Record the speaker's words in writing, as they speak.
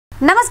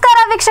ನಮಸ್ಕಾರ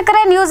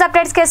ವೀಕ್ಷಕರೇ, ನ್ಯೂಸ್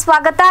ಅಪ್ಡೇಟ್ಸ್ಗೆ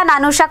ಸ್ವಾಗತ.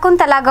 ನಾನು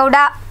ಶಕುಂತಲಾ ಗೌಡ.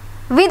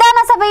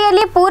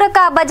 ವಿಧಾನಸಭೆಯಲ್ಲಿ ಪೂರಕ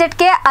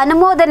ಬಜೆಟ್ಗೆ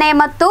ಅನುಮೋದನೆ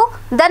ಮತ್ತು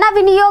ಧನ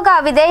ವಿನಿಯೋಗ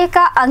ವಿಧೇಯಕ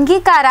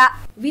ಅಂಗೀಕಾರ.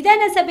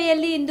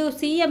 ವಿಧಾನಸಭೆಯಲ್ಲಿ ಇಂದು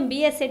ಸಿಎಂ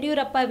ಬಿಎಸ್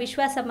ಯಡಿಯೂರಪ್ಪ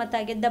ವಿಶ್ವಾಸಮತ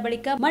ಗೆದ್ದ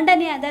ಬಳಿಕ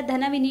ಮಂಡನೆಯಾದ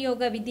ಧನ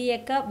ವಿನಿಯೋಗ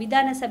ವಿಧೇಯಕ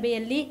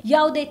ವಿಧಾನಸಭೆಯಲ್ಲಿ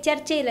ಯಾವುದೇ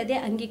ಚರ್ಚೆ ಇಲ್ಲದೆ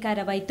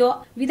ಅಂಗೀಕಾರವಾಯಿತು.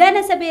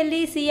 ವಿಧಾನಸಭೆಯಲ್ಲಿ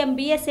ಸಿಎಂ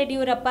ಬಿಎಸ್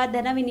ಯಡಿಯೂರಪ್ಪ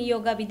ಧನ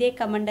ವಿನಿಯೋಗ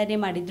ವಿಧೇಯಕ ಮಂಡನೆ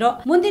ಮಾಡಿದ್ರು.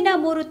 ಮುಂದಿನ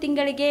 3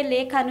 ತಿಂಗಳಿಗೆ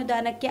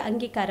ಲೇಖಾನುದಾನಕ್ಕೆ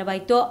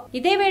ಅಂಗೀಕಾರವಾಯಿತು.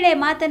 ಇದೇ ವೇಳೆ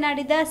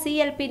ಮಾತನಾಡಿದ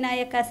ಸಿಎಲ್ಪಿ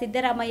ನಾಯಕ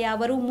ಸಿದ್ದರಾಮಯ್ಯ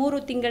ಅವರು 3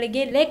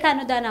 ತಿಂಗಳಿಗೆ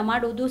ಲೇಖಾನುದಾನ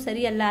ಮಾಡುವುದು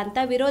ಸರಿಯಲ್ಲ ಅಂತ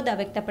ವಿರೋಧ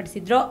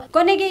ವ್ಯಕ್ತಪಡಿಸಿದ್ರು.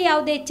 ಕೊನೆಗೆ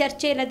ಯಾವುದೇ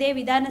ಚರ್ಚೆ ಇಲ್ಲದೆ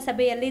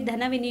ವಿಧಾನಸಭೆಯಲ್ಲಿ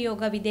ಧನ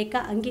ವಿನಿಯೋಗ ವಿಧೇಯಕ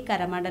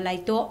ಅಂಗೀಕಾರ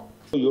ಮಾಡಲಾಯಿತು.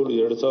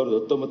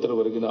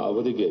 7/2019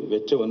 ಅವಧಿಗೆ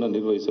ವೆಚ್ಚವನ್ನು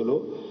ನಿರ್ವಹಿಸಲು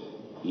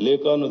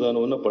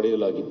ಲೇಖಾನುದಾನವನ್ನು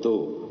ಪಡೆಯಲಾಗಿತ್ತು.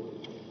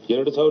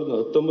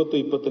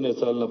 2019-20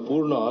 ಸಾಲಿನ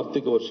ಪೂರ್ಣ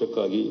ಆರ್ಥಿಕ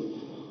ವರ್ಷಕ್ಕಾಗಿ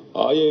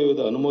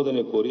ಆಯವ್ಯಯದ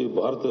ಅನುಮೋದನೆ ಕೋರಿ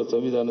ಭಾರತದ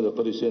ಸಂವಿಧಾನದ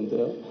ಪರಿಷತ್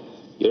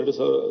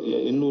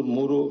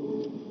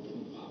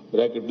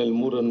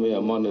 2203 ಅನ್ವಯ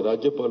ಮಾನ್ಯ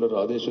ರಾಜ್ಯಪಾಲರ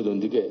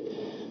ಆದೇಶದೊಂದಿಗೆ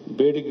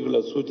ಬೇಡಿಕೆಗಳ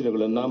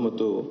ಸೂಚನೆಗಳನ್ನು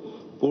ಮತ್ತು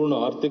ಪೂರ್ಣ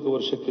ಆರ್ಥಿಕ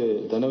ವರ್ಷಕ್ಕೆ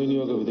ಧನ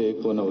ವಿನಿಯೋಗ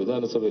ವಿಧೇಯಕವನ್ನು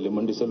ವಿಧಾನಸಭೆಯಲ್ಲಿ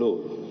ಮಂಡಿಸಲು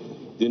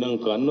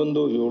ದಿನಾಂಕ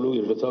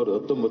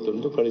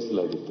 11/7/2019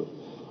 ಕಳಿಸಲಾಗಿತ್ತು.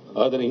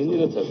 ಆದರೆ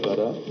ಹಿಂದಿನ ಸರ್ಕಾರ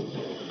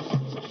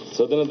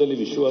ಸದನದಲ್ಲಿ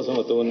ವಿಶ್ವಾಸ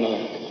ಮತವನ್ನು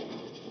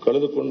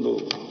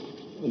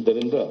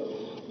ಕಳೆದುಕೊಂಡುದರಿಂದ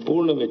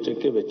ಪೂರ್ಣ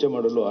ವೆಚ್ಚಕ್ಕೆ ವೆಚ್ಚ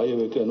ಮಾಡಲು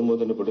ಆಯವ್ಯಯಕ್ಕೆ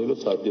ಅನುಮೋದನೆ ಪಡೆಯಲು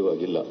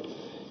ಸಾಧ್ಯವಾಗಿಲ್ಲ.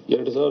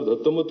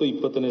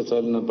 2019-20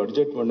 ಸಾಲಿನ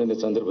ಬಜೆಟ್ ಮಂಡನೆ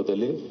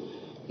ಸಂದರ್ಭದಲ್ಲಿ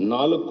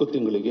 4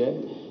 ತಿಂಗಳಿಗೆ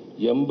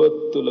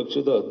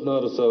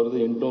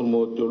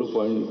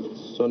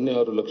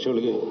 80,16,837.06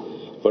 ಲಕ್ಷಗಳಿಗೆ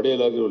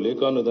ಪಡೆಯಲಾಗಿರುವ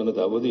ಲೇಖಾನುದಾನದ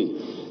ಅವಧಿ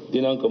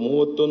ದಿನಾಂಕ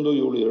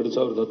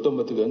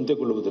 31/7/2019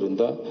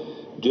 ಅಂತ್ಯಗೊಳ್ಳುವುದರಿಂದ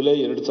ಜುಲೈ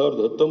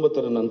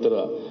 2019 ನಂತರ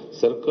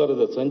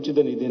ಸರ್ಕಾರದ ಸಂಚಿತ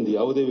ನಿಧಿಯಿಂದ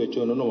ಯಾವುದೇ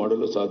ವೆಚ್ಚವನ್ನು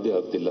ಮಾಡಲು ಸಾಧ್ಯ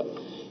ಆಗ್ತಿಲ್ಲ.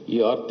 ಈ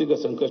ಆರ್ಥಿಕ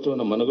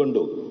ಸಂಕಷ್ಟವನ್ನು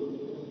ಮನಗಂಡು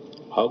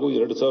ಹಾಗೂ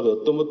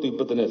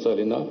 2019-20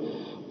 ಸಾಲಿನ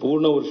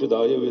ಪೂರ್ಣ ವರ್ಷದ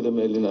ಆಯವ್ಯಯದ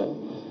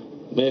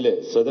ಮೇಲೆ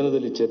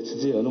ಸದನದಲ್ಲಿ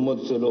ಚರ್ಚಿಸಿ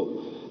ಅನುಮೋದಿಸಲು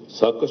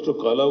ಸಾಕಷ್ಟು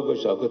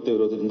ಕಾಲಾವಕಾಶ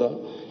ಅಗತ್ಯವಿರುವುದರಿಂದ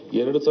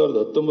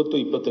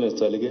 2019-20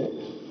 ಸಾಲಿಗೆ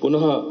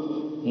ಪುನಃ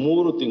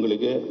 3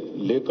 ತಿಂಗಳಿಗೆ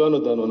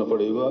ಲೇಖಾನುದಾನವನ್ನು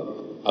ಪಡೆಯುವ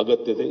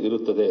ಅಗತ್ಯತೆ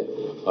ಇರುತ್ತದೆ.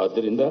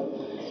 ಆದ್ದರಿಂದ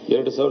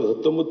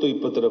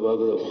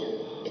 2019-20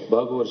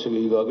 ಭಾಗವರ್ಷಕ್ಕೆ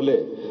ಈಗಾಗಲೇ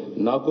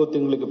 4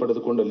 ತಿಂಗಳಿಗೆ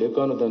ಪಡೆದುಕೊಂಡ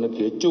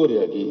ಲೇಖಾನುದಾನಕ್ಕೆ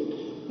ಹೆಚ್ಚುವರಿಯಾಗಿ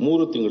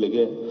 3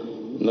 ತಿಂಗಳಿಗೆ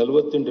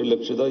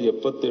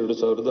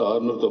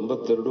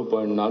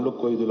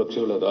 48,72,692.45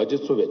 ಲಕ್ಷಗಳ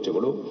ರಾಜಸ್ವ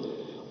ವೆಚ್ಚಗಳು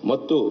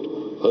ಮತ್ತು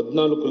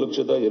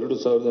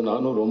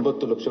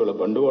 14,02,409 ಲಕ್ಷಗಳ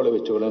ಬಂಡವಾಳ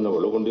ವೆಚ್ಚಗಳನ್ನು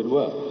ಒಳಗೊಂಡಿರುವ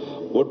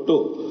ಒಟ್ಟು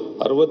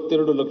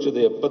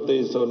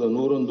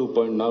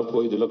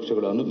 62,75,101.45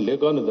 ಲಕ್ಷಗಳ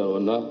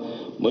ಲೇಖಾನುದಾನವನ್ನು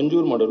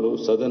ಮಂಜೂರು ಮಾಡಲು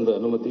ಸದನದ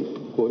ಅನುಮತಿ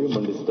ಕೋರಿ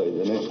ಮಂಡಿಸ್ತಾ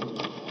ಇದ್ದೇನೆ.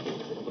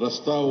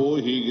 ಪ್ರಸ್ತಾವವು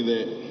ಹೀಗಿದೆ.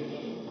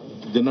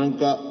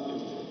 ದಿನಾಂಕ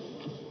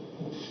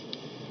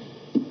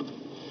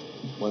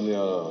ಮಾನ್ಯ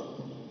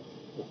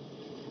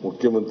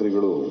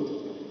ಮುಖ್ಯಮಂತ್ರಿಗಳು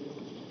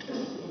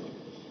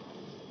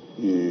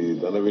ಈ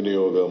ಧನ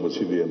ವಿನಿಯೋಗ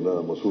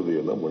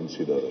ಮಸೂದೆಯನ್ನು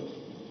ಮಂಡಿಸಿದ್ದಾರೆ.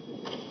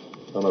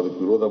 ನಾನು ಅದಕ್ಕೆ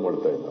ವಿರೋಧ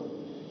ಮಾಡ್ತಾ ಇಲ್ಲ.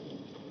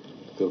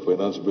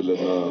 ಫೈನಾನ್ಸ್ ಬಿಲ್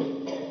ಅನ್ನ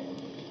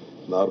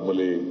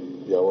ನಾರ್ಮಲಿ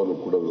ಯಾವಾಗಲೂ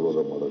ಕೂಡ ವಿರೋಧ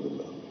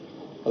ಮಾಡೋದಿಲ್ಲ.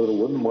 ಆದ್ರೆ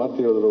ಒಂದು ಮಾತು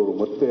ಹೇಳಿದ್ರೆ ಅವರು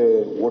ಮತ್ತೆ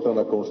ವೋಟ್ ಆನ್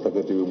ಅಕೌಂಟ್ಸ್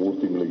ತಗೋತೀವಿ 3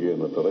 ತಿಂಗಳಿಗೆ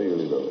ಅನ್ನೋ ತರ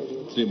ಹೇಳಿದ್ದಾರೆ.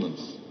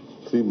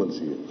 3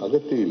 ಮಂತ್ಸ್ಗೆ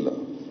ಅಗತ್ಯ ಇಲ್ಲ.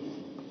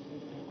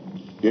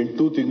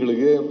 8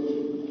 ತಿಂಗಳಿಗೆ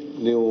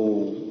ನೀವು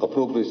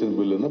ಅಪ್ರೋಪ್ರಿಯೇಷನ್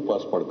ಬಿಲ್ ಅನ್ನು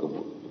ಪಾಸ್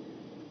ಮಾಡ್ಕೋಬಹುದು.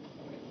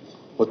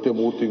 ಮತ್ತೆ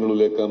 3 ತಿಂಗಳು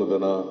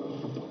ಲೇಖಾನುದಾನ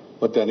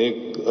ಮತ್ತೆ ಅನೇಕ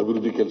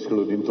ಅಭಿವೃದ್ಧಿ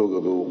ಕೆಲಸಗಳು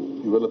ನಿಂತೋಗೋದು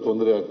ಇವೆಲ್ಲ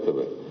ತೊಂದರೆ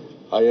ಆಗ್ತವೆ.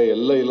 ಆಯಾ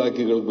ಎಲ್ಲ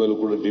ಇಲಾಖೆಗಳ ಮೇಲೂ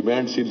ಕೂಡ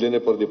ಡಿಮ್ಯಾಂಡ್ಸ್ ಇಲ್ದೇನೆ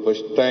for the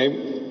first time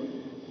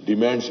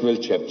demands ಮೇಲೆ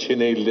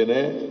ಚರ್ಚೆನೇ ಇಲ್ದೇನೆ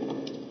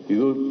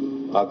ಇದು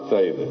ಆಗ್ತಾ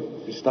ಇದೆ.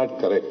 It's not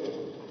correct.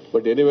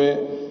 But anyway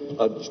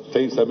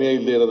ಸಮಯ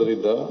ಇಲ್ಲದೆ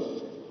ಇರೋದ್ರಿಂದ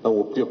ನಾವು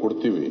ಒಪ್ಪಿಗೆ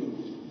ಕೊಡ್ತೀವಿ.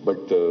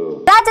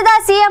 ರಾಜ್ಯದ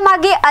ಸಿಎಂ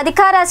ಆಗಿ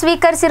ಅಧಿಕಾರ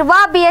ಸ್ವೀಕರಿಸಿರುವ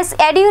ಬಿಎಸ್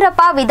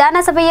ಯಡಿಯೂರಪ್ಪ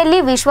ವಿಧಾನಸಭೆಯಲ್ಲಿ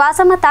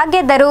ವಿಶ್ವಾಸಮತ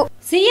ಗೆದ್ದರು.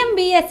 ಸಿಎಂ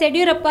ಬಿಎಸ್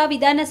ಯಡಿಯೂರಪ್ಪ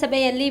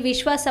ವಿಧಾನಸಭೆಯಲ್ಲಿ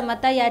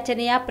ವಿಶ್ವಾಸಮತ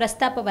ಯಾಚನೆಯ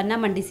ಪ್ರಸ್ತಾಪವನ್ನ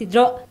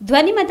ಮಂಡಿಸಿದ್ರು.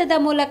 ಧ್ವನಿಮತದ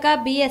ಮೂಲಕ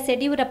ಬಿಎಸ್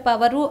ಯಡಿಯೂರಪ್ಪ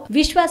ಅವರು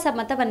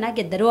ವಿಶ್ವಾಸಮತವನ್ನ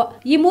ಗೆದ್ದರು.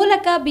 ಈ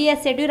ಮೂಲಕ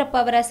ಬಿಎಸ್ ಯಡಿಯೂರಪ್ಪ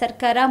ಅವರ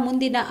ಸರ್ಕಾರ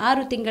ಮುಂದಿನ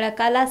 6 ತಿಂಗಳ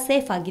ಕಾಲ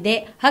ಸೇಫ್ ಆಗಿದೆ.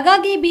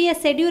 ಹಾಗಾಗಿ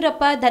ಬಿಎಸ್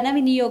ಯಡಿಯೂರಪ್ಪ ಧನ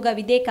ವಿನಿಯೋಗ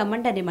ವಿಧೇಯಕ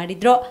ಮಂಡನೆ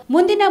ಮಾಡಿದ್ರು.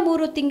 ಮುಂದಿನ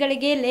 3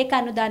 ತಿಂಗಳಿಗೆ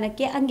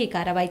ಲೇಖಾನುದಾನಕ್ಕೆ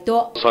ಅಂಗೀಕಾರವಾಯಿತು.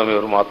 ಸ್ವಾಮಿ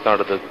ಅವರು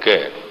ಮಾತನಾಡೋದಕ್ಕೆ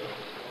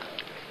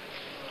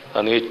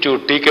ನಾನು ಹೆಚ್ಚು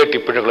ಟೀಕೆ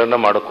ಟಿಪ್ಪಣಿಗಳನ್ನು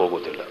ಮಾಡಕ್ಕೆ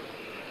ಹೋಗೋದಿಲ್ಲ.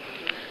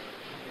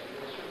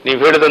 ನೀವು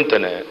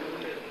ಹೇಳಿದಂತೆಯೇ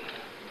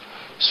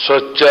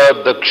ಸ್ವಚ್ಛ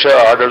ದಕ್ಷ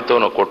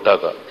ಆಡಳಿತವನ್ನು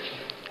ಕೊಟ್ಟಾಗ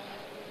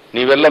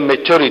ನೀವೆಲ್ಲ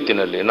ಮೆಚ್ಚೋ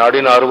ರೀತಿಯಲ್ಲಿ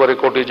ನಾಡಿನ 6.5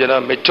 ಕೋಟಿ ಜನ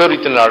ಮೆಚ್ಚೋ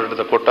ರೀತಿಯಲ್ಲಿ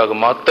ಆಡಳಿತ ಕೊಟ್ಟಾಗ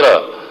ಮಾತ್ರ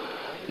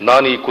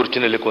ನಾನು ಈ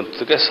ಕುರ್ಚಿನಲ್ಲಿ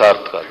ಕುಂತಕ್ಕೆ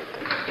ಸಾರ್ಥಕ ಆಗುತ್ತೆ.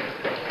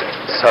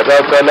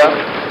 ಸದಾಕಾಲ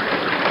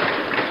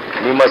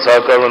ನಿಮ್ಮ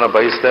ಸಹಕಾರವನ್ನು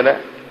ಬಯಸ್ತೇನೆ.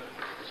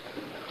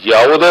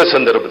 ಯಾವುದೇ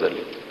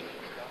ಸಂದರ್ಭದಲ್ಲಿ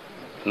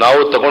ನಾವು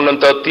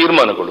ತಗೊಂಡಂತಹ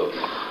ತೀರ್ಮಾನಗಳು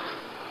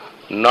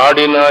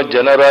ನಾಡಿನ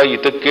ಜನರ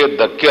ಹಿತಕ್ಕೆ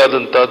ಧಕ್ಕೆ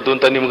ಆದಂತಹದ್ದು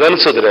ಅಂತ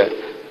ನಿಮ್ಗನ್ಸಿದ್ರೆ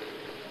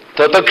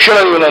ತತ್ಕ್ಷಣ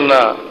ನೀವು ನನ್ನ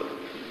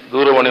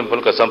ದೂರವಾಣಿ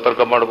ಮೂಲಕ ಸಂಪರ್ಕ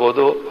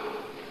ಮಾಡಬಹುದು.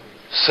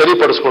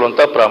 ಸರಿಪಡಿಸ್ಕೊಳ್ಳುವಂಥ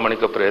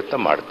ಪ್ರಾಮಾಣಿಕ ಪ್ರಯತ್ನ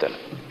ಮಾಡ್ತೇನೆ.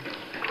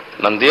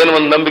 ನಂದೇನು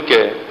ಒಂದು ನಂಬಿಕೆ,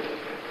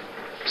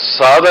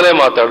 ಸಾಧನೆ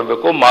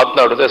ಮಾತಾಡಬೇಕು,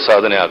 ಮಾತನಾಡೋದೇ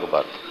ಸಾಧನೆ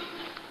ಆಗಬಾರ್ದು.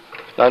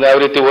 ನಾನು ಯಾವ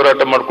ರೀತಿ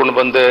ಹೋರಾಟ ಮಾಡ್ಕೊಂಡು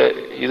ಬಂದೆ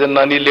ಇದನ್ನು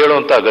ನಾನು ಇಲ್ಲಿ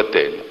ಹೇಳುವಂಥ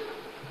ಅಗತ್ಯ ಇಲ್ಲ.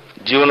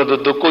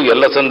 ಜೀವನದುದ್ದಕ್ಕೂ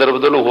ಎಲ್ಲ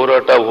ಸಂದರ್ಭದಲ್ಲೂ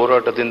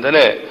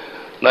ಹೋರಾಟದಿಂದನೇ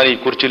ನಾನು ಈ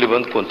ಕುರ್ಚಿಲಿ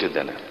ಬಂದು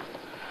ಕುಂತಿದ್ದೇನೆ.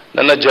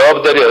 ನನ್ನ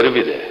ಜವಾಬ್ದಾರಿ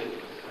ಅರಿವಿದೆ.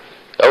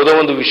 ಯಾವುದೋ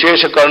ಒಂದು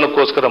ವಿಶೇಷ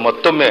ಕಾರಣಕ್ಕೋಸ್ಕರ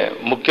ಮತ್ತೊಮ್ಮೆ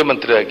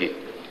ಮುಖ್ಯಮಂತ್ರಿಯಾಗಿ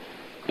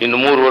ಇನ್ನು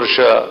 3 ವರ್ಷ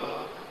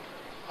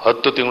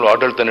 10 ತಿಂಗಳು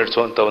ಆಡಳಿತ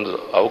ನಡೆಸುವಂಥ ಒಂದು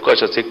ಅವಕಾಶ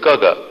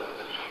ಸಿಕ್ಕಾಗ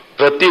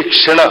ಪ್ರತಿ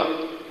ಕ್ಷಣ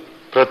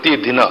ಪ್ರತಿ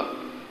ದಿನ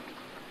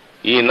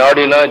ಈ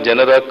ನಾಡಿನ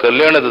ಜನರ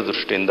ಕಲ್ಯಾಣದ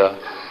ದೃಷ್ಟಿಯಿಂದ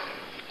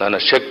ನಾನು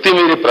ಶಕ್ತಿ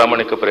ಮೀರಿ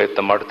ಪ್ರಾಮಾಣಿಕ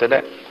ಪ್ರಯತ್ನ ಮಾಡ್ತೇನೆ.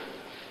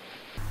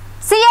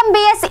 ಸಿಎಂ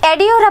ಬಿಎಸ್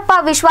ಯಡಿಯೂರಪ್ಪ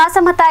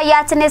ವಿಶ್ವಾಸಮತ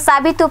ಯಾಚನೆ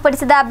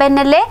ಸಾಬೀತುಪಡಿಸಿದ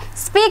ಬೆನ್ನಲ್ಲೇ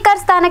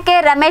ಸ್ಪೀಕರ್ ಸ್ಥಾನಕ್ಕೆ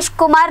ರಮೇಶ್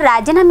ಕುಮಾರ್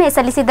ರಾಜೀನಾಮೆ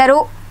ಸಲ್ಲಿಸಿದರು.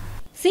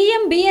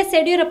 ಸಿಎಂ ಬಿಎಸ್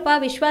ಯಡಿಯೂರಪ್ಪ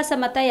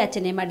ವಿಶ್ವಾಸಮತ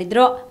ಯಾಚನೆ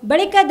ಮಾಡಿದ್ರು.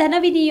 ಬಳಿಕ ಧನ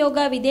ವಿನಿಯೋಗ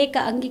ವಿಧೇಯಕ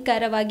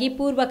ಅಂಗೀಕಾರವಾಗಿ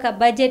ಪೂರ್ವಕ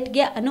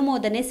ಬಜೆಟ್ಗೆ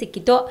ಅನುಮೋದನೆ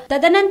ಸಿಕ್ಕಿತು.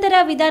 ತದನಂತರ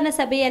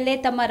ವಿಧಾನಸಭೆಯಲ್ಲೇ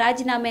ತಮ್ಮ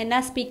ರಾಜೀನಾಮೆಯನ್ನ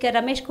ಸ್ಪೀಕರ್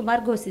ರಮೇಶ್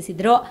ಕುಮಾರ್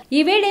ಘೋಷಿಸಿದ್ರು.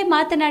 ಈ ವೇಳೆ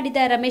ಮಾತನಾಡಿದ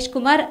ರಮೇಶ್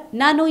ಕುಮಾರ್,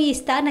 ನಾನು ಈ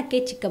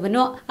ಸ್ಥಾನಕ್ಕೆ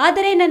ಚಿಕ್ಕವನು,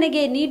 ಆದರೆ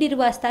ನನಗೆ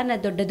ನೀಡಿರುವ ಸ್ಥಾನ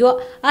ದೊಡ್ಡದು.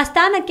 ಆ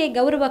ಸ್ಥಾನಕ್ಕೆ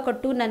ಗೌರವ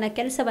ಕೊಟ್ಟು ನನ್ನ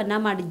ಕೆಲಸವನ್ನ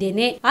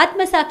ಮಾಡಿದ್ದೇನೆ.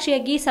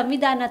 ಆತ್ಮಸಾಕ್ಷಿಯಾಗಿ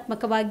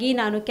ಸಂವಿಧಾನಾತ್ಮಕವಾಗಿ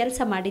ನಾನು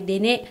ಕೆಲಸ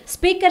ಮಾಡಿದ್ದೇನೆ.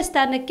 ಸ್ಪೀಕರ್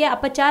ಸ್ಥಾನಕ್ಕೆ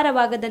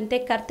ಅಪಚಾರವಾಗದಂತೆ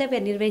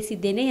ಕರ್ತವ್ಯ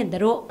ನಿರ್ವಹಿಸಿದ್ದೇನೆ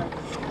ಎಂದರು.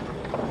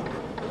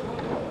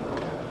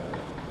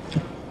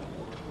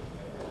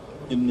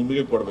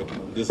 ನಿಮಗೆ ಕೊಡಬೇಕು.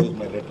 This is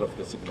my letter of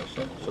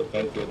resignation. So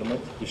thank you very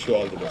much. Wish you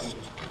all the best.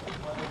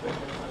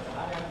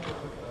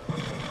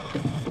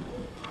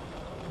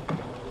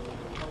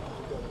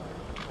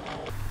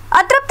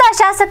 ಅತೃಪ್ತ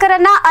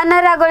ಶಾಸಕರನ್ನ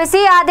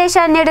ಅನರ್ಹಗೊಳಿಸಿ ಆದೇಶ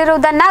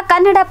ನೀಡಿರುವುದನ್ನು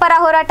ಕನ್ನಡ ಪರ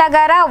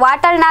ಹೋರಾಟಗಾರ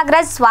ವಾಟಾಳ್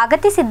ನಾಗರಾಜ್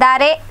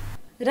ಸ್ವಾಗತಿಸಿದ್ದಾರೆ.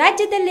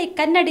 ರಾಜ್ಯದಲ್ಲಿ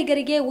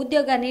ಕನ್ನಡಿಗರಿಗೆ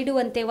ಉದ್ಯೋಗ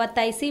ನೀಡುವಂತೆ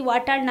ಒತ್ತಾಯಿಸಿ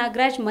ವಾಟಾಳ್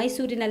ನಾಗರಾಜ್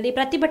ಮೈಸೂರಿನಲ್ಲಿ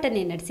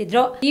ಪ್ರತಿಭಟನೆ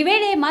ನಡೆಸಿದ್ರು. ಈ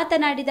ವೇಳೆ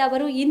ಮಾತನಾಡಿದ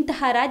ಅವರು,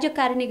 ಇಂತಹ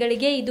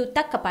ರಾಜಕಾರಣಿಗಳಿಗೆ ಇದು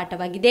ತಕ್ಕ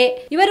ಪಾಠವಾಗಿದೆ.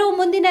 ಇವರು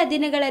ಮುಂದಿನ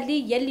ದಿನಗಳಲ್ಲಿ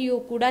ಎಲ್ಲಿಯೂ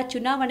ಕೂಡ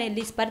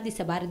ಚುನಾವಣೆಯಲ್ಲಿ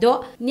ಸ್ಪರ್ಧಿಸಬಾರದು.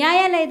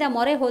 ನ್ಯಾಯಾಲಯದ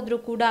ಮೊರೆ ಹೋದ್ರೂ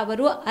ಕೂಡ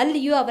ಅವರು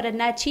ಅಲ್ಲಿಯೂ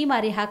ಅವರನ್ನ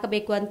ಛೀಮಾರಿ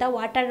ಹಾಕಬೇಕು ಅಂತ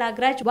ವಾಟಾಳ್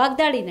ನಾಗರಾಜ್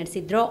ವಾಗ್ದಾಳಿ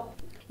ನಡೆಸಿದ್ರು.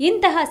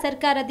 ಇಂತಹ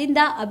ಸರ್ಕಾರದಿಂದ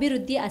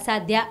ಅಭಿವೃದ್ಧಿ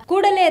ಅಸಾಧ್ಯ.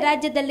 ಕೂಡಲೇ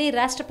ರಾಜ್ಯದಲ್ಲಿ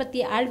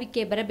ರಾಷ್ಟ್ರಪತಿ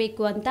ಆಳ್ವಿಕೆ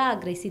ಬರಬೇಕು ಅಂತ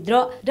ಆಗ್ರಹಿಸಿದ್ರು.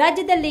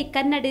 ರಾಜ್ಯದಲ್ಲಿ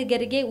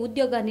ಕನ್ನಡಿಗರಿಗೆ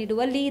ಉದ್ಯೋಗ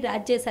ನೀಡುವಲ್ಲಿ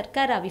ರಾಜ್ಯ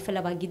ಸರ್ಕಾರ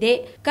ವಿಫಲವಾಗಿದೆ.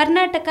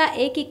 ಕರ್ನಾಟಕ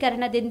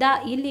ಏಕೀಕರಣದಿಂದ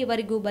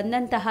ಇಲ್ಲಿವರೆಗೂ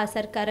ಬಂದಂತಹ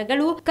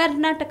ಸರ್ಕಾರಗಳು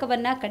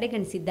ಕರ್ನಾಟಕವನ್ನ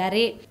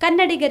ಕಡೆಗಣಿಸಿದ್ದಾರೆ.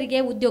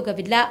 ಕನ್ನಡಿಗರಿಗೆ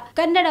ಉದ್ಯೋಗವಿಲ್ಲ.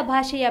 ಕನ್ನಡ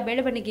ಭಾಷೆಯ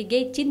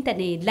ಬೆಳವಣಿಗೆಗೆ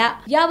ಚಿಂತನೆ ಇಲ್ಲ.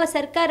 ಯಾವ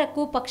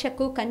ಸರ್ಕಾರಕ್ಕೂ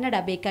ಪಕ್ಷಕ್ಕೂ ಕನ್ನಡ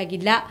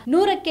ಬೇಕಾಗಿಲ್ಲ.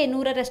 100ಕ್ಕೆ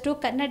 100ರಷ್ಟು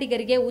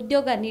ಕನ್ನಡಿಗರಿಗೆ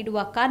ಉದ್ಯೋಗ ನೀಡುವ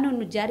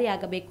ಕಾನೂನು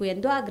ಜಾರಿಯಾಗಬೇಕು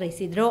ಎಂದು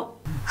ಆಗ್ರಹಿಸಿದ್ರು.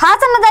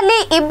 ಹಾಸನದಲ್ಲಿ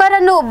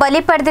ಇಬ್ಬರನ್ನು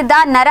ಬಲಿ ಪಡೆದಿದ್ದ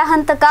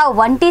ನರಹಂತಕ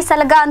ಒಂಟಿ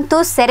ಸಲಗ ಅಂತೂ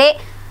ಸೆರೆ.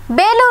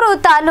 ಬೇಲೂರು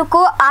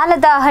ತಾಲೂಕು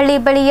ಆಲದಹಳ್ಳಿ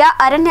ಬಳಿಯ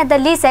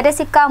ಅರಣ್ಯದಲ್ಲಿ ಸೆರೆ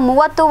ಸಿಕ್ಕ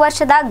 30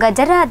 ವರ್ಷದ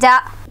ಗಜರಾಜ.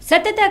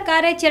 ಸತತ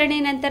ಕಾರ್ಯಾಚರಣೆ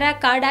ನಂತರ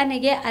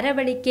ಕಾಡಾನೆಗೆ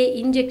ಅರವಳಿಕೆ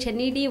ಇಂಜೆಕ್ಷನ್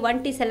ನೀಡಿ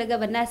ಒಂಟಿ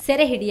ಸಲಗವನ್ನ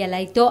ಸೆರೆ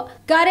ಹಿಡಿಯಲಾಯಿತು.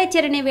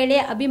 ಕಾರ್ಯಾಚರಣೆ ವೇಳೆ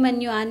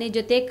ಅಭಿಮನ್ಯು ಆನೆ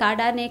ಜೊತೆ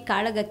ಕಾಡಾನೆ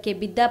ಕಾಳಗಕ್ಕೆ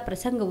ಬಿದ್ದ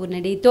ಪ್ರಸಂಗವು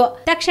ನಡೆಯಿತು.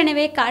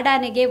 ತಕ್ಷಣವೇ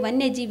ಕಾಡಾನೆಗೆ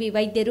ವನ್ಯಜೀವಿ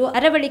ವೈದ್ಯರು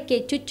ಅರವಳಿಕೆ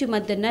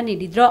ಚುಚ್ಚುಮದ್ದನ್ನ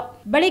ನೀಡಿದ್ರು.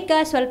 ಬಳಿಕ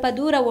ಸ್ವಲ್ಪ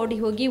ದೂರ ಓಡಿ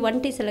ಹೋಗಿ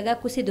ಒಂಟಿ ಸಲಗ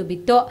ಕುಸಿದು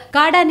ಬಿತ್ತು.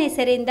 ಕಾಡಾನೆ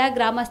ಸೆರೆಯಿಂದ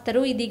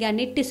ಗ್ರಾಮಸ್ಥರು ಇದೀಗ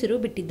ನಿಟ್ಟುಸಿರು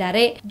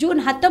ಬಿಟ್ಟಿದ್ದಾರೆ.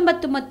 ಜೂನ್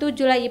 19 ಮತ್ತು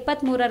ಜುಲೈ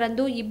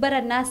 23ರಂದು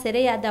ಇಬ್ಬರನ್ನ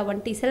ಸೆರೆಯಾದ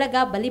ಒಂಟಿ ಸಲಗ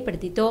ಬಲಿ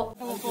ಪಡೆದಿತ್ತು.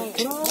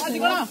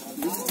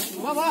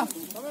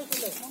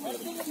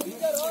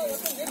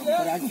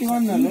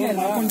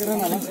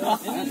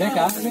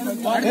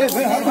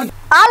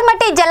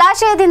 ಆಲ್ಮಟ್ಟಿ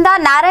ಜಲಾಶಯದಿಂದ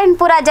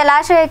ನಾರಾಯಣಪುರ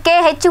ಜಲಾಶಯಕ್ಕೆ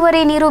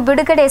ಹೆಚ್ಚುವರಿ ನೀರು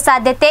ಬಿಡುಗಡೆ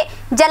ಸಾಧ್ಯತೆ.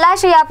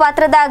 ಜಲಾಶಯ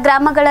ಪಾತ್ರದ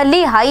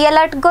ಗ್ರಾಮಗಳಲ್ಲಿ ಹೈ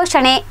ಅಲರ್ಟ್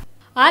ಘೋಷಣೆ.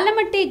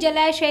 ಆಲಮಟ್ಟಿ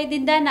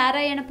ಜಲಾಶಯದಿಂದ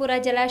ನಾರಾಯಣಪುರ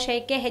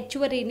ಜಲಾಶಯಕ್ಕೆ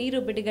ಹೆಚ್ಚುವರಿ ನೀರು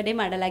ಬಿಡುಗಡೆ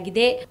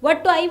ಮಾಡಲಾಗಿದೆ.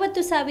 ಒಟ್ಟು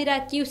 50,000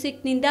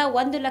 ಕ್ಯೂಸೆಕ್ನಿಂದ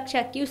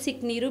 1,00,000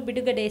 ಕ್ಯೂಸೆಕ್ ನೀರು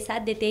ಬಿಡುಗಡೆ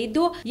ಸಾಧ್ಯತೆ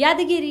ಇದ್ದು,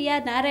 ಯಾದಗಿರಿಯ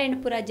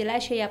ನಾರಾಯಣಪುರ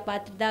ಜಲಾಶಯ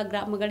ಪಾತ್ರದ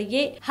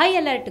ಗ್ರಾಮಗಳಿಗೆ ಹೈ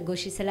ಅಲರ್ಟ್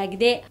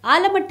ಘೋಷಿಸಲಾಗಿದೆ.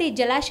 ಆಲಮಟ್ಟಿ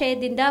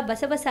ಜಲಾಶಯದಿಂದ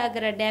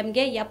ಬಸವಸಾಗರ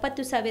ಡ್ಯಾಂಗೆ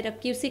 70,000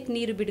 ಕ್ಯೂಸೆಕ್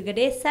ನೀರು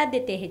ಬಿಡುಗಡೆ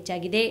ಸಾಧ್ಯತೆ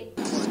ಹೆಚ್ಚಾಗಿದೆ.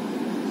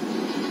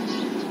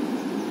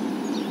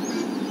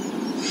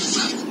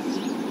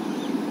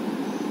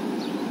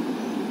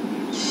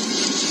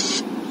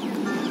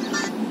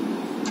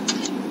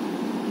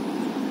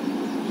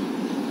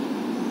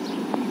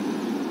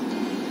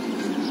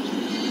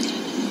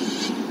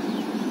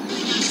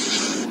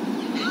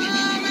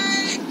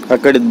 ಆ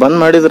ಕಡೆ ಬಂದ್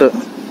ಮಾಡಿದ್ರು.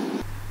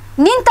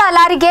 ನಿಂತ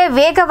ಲಾರಿಗೆ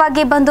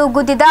ವೇಗವಾಗಿ ಬಂದು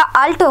ಗುದ್ದಿದ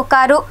ಆಲ್ಟೋ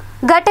ಕಾರು.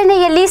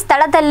 ಘಟನೆಯಲ್ಲಿ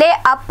ಸ್ಥಳದಲ್ಲೇ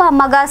ಅಪ್ಪ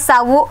ಮಗ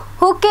ಸಾವು.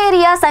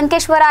 ಹುಕ್ಕೇರಿಯ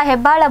ಸಂಕೇಶ್ವರ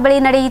ಹೆಬ್ಬಾಳ ಬಳಿ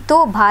ನಡೆಯಿತು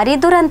ಭಾರೀ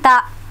ದುರಂತ.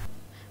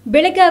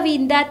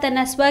 ಬೆಳಗಾವಿಯಿಂದ ತನ್ನ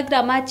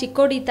ಸ್ವಗ್ರಾಮ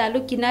ಚಿಕ್ಕೋಡಿ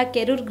ತಾಲೂಕಿನ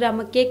ಕೆರೂರ್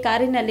ಗ್ರಾಮಕ್ಕೆ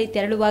ಕಾರಿನಲ್ಲಿ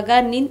ತೆರಳುವಾಗ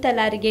ನಿಂತ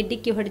ಲಾರಿಗೆ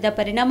ಡಿಕ್ಕಿ ಹೊಡೆದ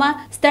ಪರಿಣಾಮ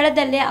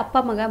ಸ್ಥಳದಲ್ಲೇ ಅಪ್ಪ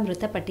ಮಗ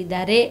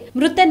ಮೃತಪಟ್ಟಿದ್ದಾರೆ.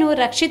 ಮೃತನು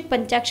ರಕ್ಷಿತ್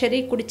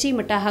ಪಂಚಾಕ್ಷರಿ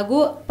ಕುಡಚಿಮಠ ಹಾಗೂ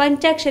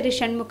ಪಂಚಾಕ್ಷರಿ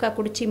ಷಣ್ಮುಖ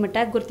ಕುಡಚಿಮಠ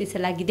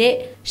ಗುರುತಿಸಲಾಗಿದೆ.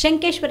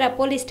 ಶಂಕೇಶ್ವರ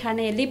ಪೊಲೀಸ್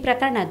ಠಾಣೆಯಲ್ಲಿ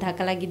ಪ್ರಕರಣ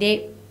ದಾಖಲಾಗಿದೆ.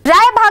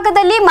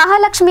 ರಾಯಭಾಗದಲ್ಲಿ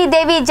ಮಹಾಲಕ್ಷ್ಮೀ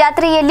ದೇವಿ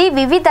ಜಾತ್ರೆಯಲ್ಲಿ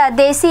ವಿವಿಧ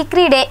ದೇಸಿ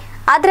ಕ್ರೀಡೆ,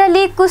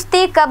 ಅದರಲ್ಲಿ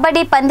ಕುಸ್ತಿ,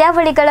 ಕಬಡ್ಡಿ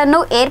ಪಂದ್ಯಾವಳಿಗಳನ್ನು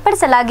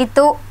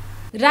ಏರ್ಪಡಿಸಲಾಗಿತ್ತು.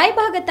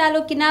 ರಾಯಭಾಗ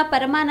ತಾಲೂಕಿನ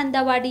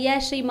ಪರಮಾನಂದವಾಡಿಯ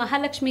ಶ್ರೀ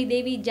ಮಹಾಲಕ್ಷ್ಮೀ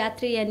ದೇವಿ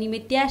ಜಾತ್ರೆಯ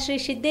ನಿಮಿತ್ತ ಶ್ರೀ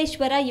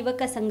ಸಿದ್ದೇಶ್ವರ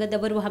ಯುವಕ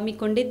ಸಂಘದವರು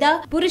ಹಮ್ಮಿಕೊಂಡಿದ್ದ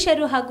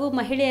ಪುರುಷರು ಹಾಗೂ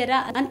ಮಹಿಳೆಯರ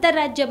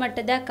ಅಂತಾರಾಜ್ಯ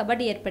ಮಟ್ಟದ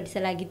ಕಬಡ್ಡಿ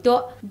ಏರ್ಪಡಿಸಲಾಗಿತ್ತು.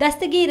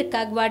 ದಸ್ತಗೀರ್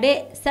ಕಾಗ್ವಾಡೆ,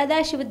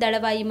 ಸದಾಶಿವ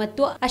ದಳವಾಯಿ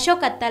ಮತ್ತು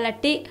ಅಶೋಕ್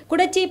ಅತ್ತಾಲಟ್ಟಿ,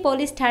 ಕುಡಚಿ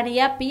ಪೊಲೀಸ್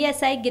ಠಾಣೆಯ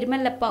ಪಿಎಸ್ಐ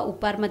ಗಿರ್ಮಲ್ಲಪ್ಪ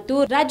ಉಪ್ಪಾರ್ ಮತ್ತು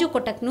ರಾಜು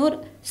ಕೊಟಕ್ನೂರ್,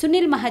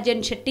 ಸುನಿಲ್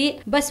ಮಹಾಜನ್ ಶೆಟ್ಟಿ,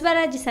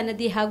 ಬಸವರಾಜ್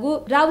ಸನದಿ ಹಾಗೂ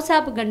ರಾವ್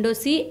ಸಾಬ್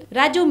ಗಂಡೋಸಿ,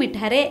 ರಾಜು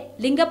ಮಿಠಾರೆ,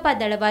 ಲಿಂಗಪ್ಪ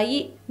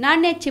ದಳವಾಯಿ,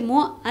 ನಾಣ್ಯ ಚಿಮ್ಮು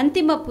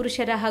ಅಂತಿಮ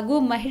ಪುರುಷರ ಹಾಗೂ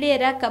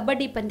ಮಹಿಳೆಯರ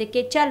ಕಬಡ್ಡಿ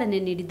ಪಂದ್ಯಕ್ಕೆ ಚಾಲನೆ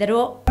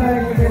ನೀಡಿದರು.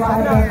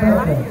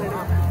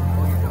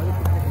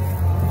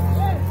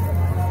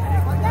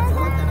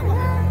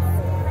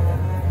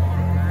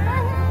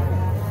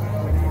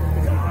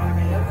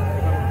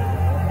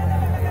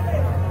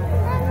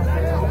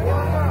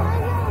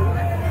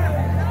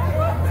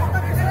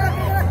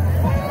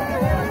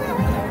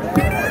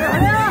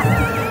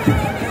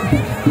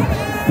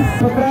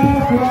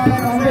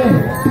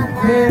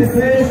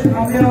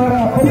 ಅವರ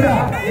ಪುತ್ರ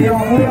ಈಗ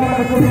ಮೂರನೇ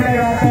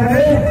ಕುಟುಂಬಕ್ಕೆ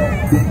ಆಗ್ತಾರೆ.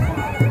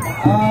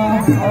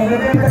 ಅವ್ರ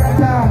ಜೊತೆ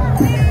ಇರ್ತಕ್ಕಂಥ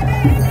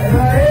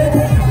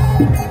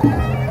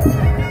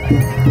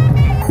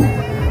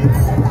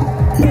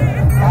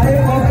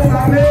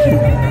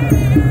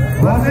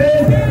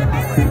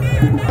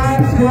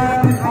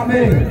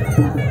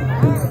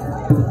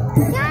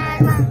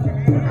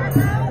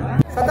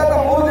ಸತತ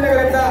 3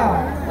 ದಿನಗಳಿಂದ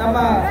ನಮ್ಮ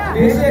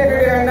ದೇಶೀಯ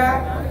ಕ್ರೀಡೆಗಳನ್ನ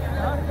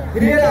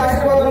ಹಿರಿಯರ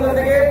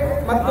ಆಶೀರ್ವಾದದೊಂದಿಗೆ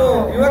ಮತ್ತು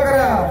ಯುವಕರ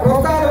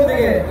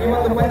ಪ್ರೋತ್ಸಾಹದೊಂದಿಗೆ ಈ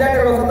ಒಂದು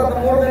ಪಂದ್ಯಾಟಗಳು ಸತತ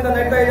 3 ದಿನದಿಂದ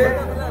ನಡೀತಾ ಇದೆ.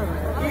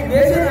 ಈ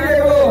ದೇಶೀಯ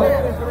ಕ್ರೀಡೆಗಳು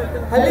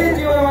ಹಳ್ಳಿ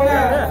ಜೀವನವನ್ನ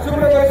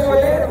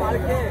ಸುಗಮಗೊಳಿಸುವಲ್ಲಿ,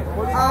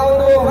 ಆ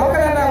ಒಂದು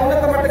ಮಕ್ಕಳನ್ನ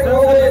ಉನ್ನತ ಮಟ್ಟಕ್ಕೆ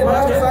ಹೋಗುವಲ್ಲಿ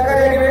ಬಹಳಷ್ಟು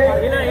ಸಹಕಾರಿಯಾಗಿವೆ.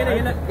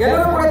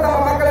 ಎಲ್ಲರೂ ಕೂಡ ತಮ್ಮ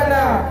ಮಕ್ಕಳನ್ನ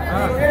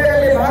ಈ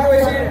ಕ್ರೀಡೆಗಳಲ್ಲಿ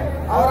ಭಾಗವಹಿಸಿ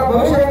ಅವರ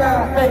ಭವಿಷ್ಯವನ್ನ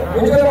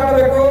ಉಜ್ವಲ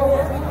ಮಾಡಬೇಕು.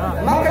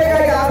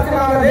 ಮಕ್ಕಳಿಗಾಗಿ ಆಸ್ತಿ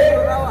ಮಾಡದೆ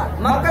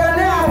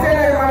ಮಕ್ಕಳನ್ನೇ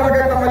ಆಸ್ತಿಯನ್ನಾಗಿ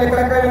ಮಾಡಬೇಕು ತಮ್ಮಲ್ಲಿ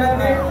ಕಳಕಳಿ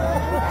ವಿನಂತಿ.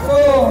 ಸೊ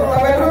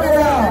ತಾವೆಲ್ಲರೂ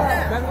ಕೂಡ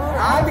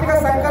ಆರ್ಥಿಕ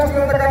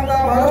ಸಂಕಷ್ಟಗಳಿರ್ತಕ್ಕಂಥ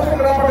ಬಹಳಷ್ಟು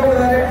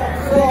ಕ್ರೀಡಾಪಟುಗಳಿದ್ದಾರೆ.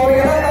 ಸೊ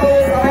ಅವರಿಗೆಲ್ಲ ನಾವು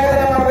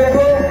ಸಹಾಯಧನ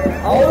ಮಾಡಬೇಕು.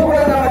 ಅವರು ಕೂಡ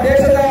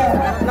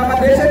ನಮ್ಮ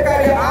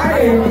ದೇಶಕ್ಕಾಗಿ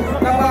ಆಡಿ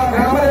ನಮ್ಮ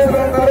ಗ್ರಾಮದ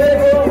ಹೆಸರನ್ನು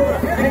ತರಬೇಕು.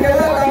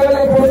 ಇದಕ್ಕೆಲ್ಲ ತಾವೆಲ್ಲ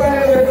ಪ್ರೋತ್ಸಾಹ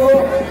ನೀಡಬೇಕು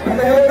ಅಂತ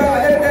ಹೇಳ್ತಾ,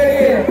 ಅದೇ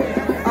ರೀತಿಯಾಗಿ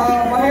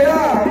ಮಹಿಳಾ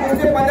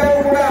ಕುಸ್ತಿ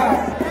ಪಂದ್ಯವು ಕೂಡ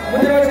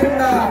ಮುಂದಿನ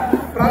ವರ್ಷದಿಂದ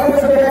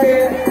ಪ್ರಾರಂಭಿಸಬೇಕಾಗಿ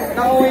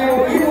ನಾವು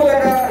ಈ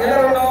ಮೂಲಕ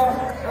ಎಲ್ಲರನ್ನು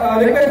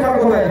ರಿಕ್ವೆಸ್ಟ್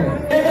ಮಾಡ್ಕೊತಾ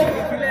ಇದ್ದೀವಿ.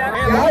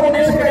 ಯಾವ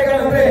ಉದ್ದೇಶಕ್ಕಾಗಿ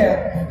ಅಂದ್ರೆ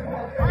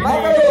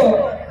ಮಕ್ಕಳು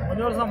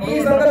ಈ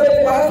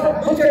ಸಂದರ್ಭದಲ್ಲಿ ಬಹಳಷ್ಟು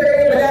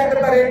ದುಶ್ಚಟಗಳಿಗೆ ಬಲಿ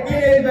ಆಗ್ತಿರ್ತಾರೆ.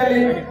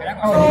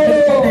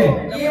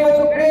 ಈ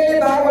ಒಂದು ಕ್ರೀಡೆಯಲ್ಲಿ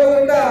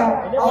ಭಾಗವಹಿಸುವುದರಿಂದ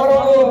ಅವರು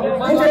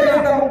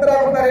ದುಶ್ಚಟಗಳಿಂದ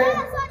ಮುಕ್ತರಾಗುತ್ತಾರೆ.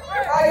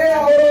 ಹಾಗೆ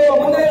ಅವರು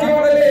ಮುಂದಿನ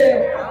ಜೀವನದಲ್ಲಿ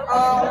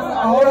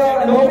ಅವರ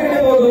ನೌಕರಿ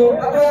ಇರ್ಬೋದು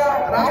ಅಥವಾ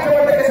ರಾಷ್ಟ್ರ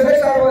ಮಟ್ಟಕ್ಕೆ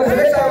ಸೆಲೆಕ್ಟ್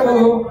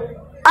ಆಗಬಹುದು.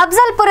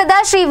 ಅಫ್ಜಲ್ಪುರದ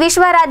ಶ್ರೀ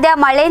ವಿಶ್ವಾರಾಧ್ಯ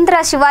ಮಳೇಂದ್ರ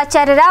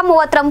ಶಿವಾಚಾರ್ಯರ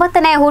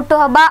 39ನೇ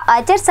ಹುಟ್ಟುಹಬ್ಬ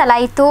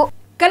ಆಚರಿಸಲಾಯಿತು.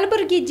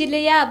 ಕಲಬುರಗಿ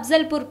ಜಿಲ್ಲೆಯ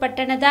ಅಫ್ಜಲ್ಪುರ್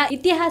ಪಟ್ಟಣದ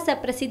ಇತಿಹಾಸ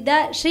ಪ್ರಸಿದ್ಧ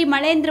ಶ್ರೀ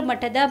ಮಳೇಂದ್ರ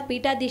ಮಠದ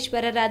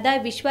ಪೀಠಾಧೀಶ್ವರರಾದ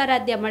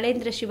ವಿಶ್ವಾರಾಧ್ಯ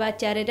ಮಳೇಂದ್ರ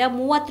ಶಿವಾಚಾರ್ಯರ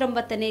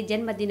 39ನೇ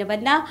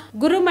ಜನ್ಮದಿನವನ್ನ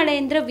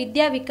ಗುರುಮಳೇಂದ್ರ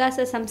ವಿದ್ಯಾ ವಿಕಾಸ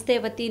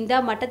ಸಂಸ್ಥೆಯ ವತಿಯಿಂದ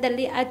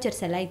ಮಠದಲ್ಲಿ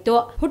ಆಚರಿಸಲಾಯಿತು.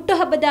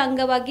 ಹುಟ್ಟುಹಬ್ಬದ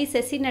ಅಂಗವಾಗಿ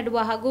ಸಸಿ ನೆಡುವ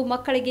ಹಾಗೂ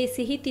ಮಕ್ಕಳಿಗೆ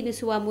ಸಿಹಿ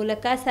ತಿನ್ನಿಸುವ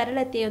ಮೂಲಕ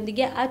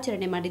ಸರಳತೆಯೊಂದಿಗೆ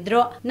ಆಚರಣೆ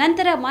ಮಾಡಿದ್ರು.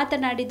 ನಂತರ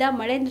ಮಾತನಾಡಿದ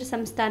ಮಳೇಂದ್ರ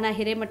ಸಂಸ್ಥಾನ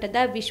ಹಿರೇಮಠದ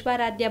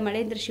ವಿಶ್ವಾರಾಧ್ಯ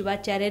ಮಳೇಂದ್ರ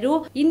ಶಿವಾಚಾರ್ಯರು,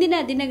 ಇಂದಿನ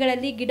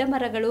ದಿನಗಳಲ್ಲಿ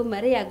ಗಿಡಮರಗಳು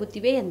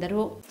ಮರೆಯಾಗುತ್ತಿವೆ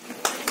ಎಂದರು.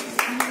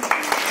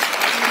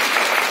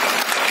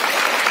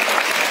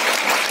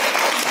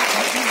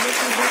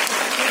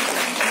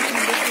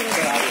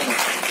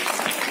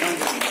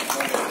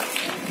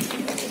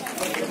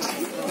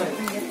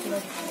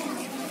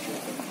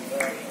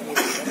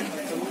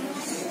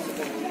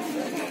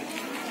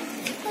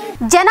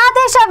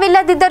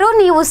 ಜನಾದೇಶವಿಲ್ಲದಿದ್ದರೂ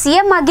ನೀವು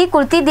ಸಿಎಂ ಆಗಿ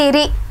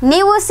ಕುಳಿತಿದ್ದೀರಿ.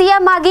 ನೀವು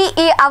ಸಿಎಂ ಆಗಿ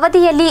ಈ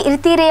ಅವಧಿಯಲ್ಲಿ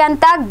ಇರ್ತೀರಿ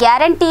ಅಂತ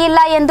ಗ್ಯಾರಂಟಿ ಇಲ್ಲ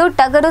ಎಂದು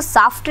ಟಗರು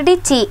ಸಾಫ್ಟ್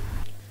ಡಿಚ್ಚಿ.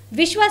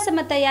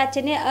 ವಿಶ್ವಾಸಮತ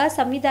ಯಾಚನೆ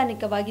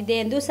ಅಸಂವಿಧಾನಿಕವಾಗಿದೆ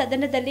ಎಂದು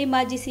ಸದನದಲ್ಲಿ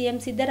ಮಾಜಿ ಸಿಎಂ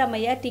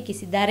ಸಿದ್ದರಾಮಯ್ಯ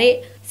ಟೀಕಿಸಿದ್ದಾರೆ.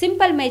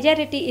 ಸಿಂಪಲ್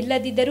ಮೆಜಾರಿಟಿ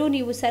ಇಲ್ಲದಿದ್ದರೂ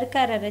ನೀವು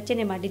ಸರ್ಕಾರ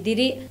ರಚನೆ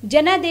ಮಾಡಿದ್ದೀರಿ.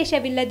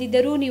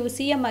 ಜನಾದೇಶವಿಲ್ಲದಿದ್ದರೂ ನೀವು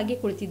ಸಿಎಂ ಆಗಿ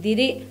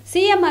ಕುಳಿತಿದ್ದೀರಿ.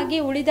 ಸಿಎಂ ಆಗಿ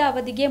ಉಳಿದ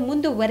ಅವಧಿಗೆ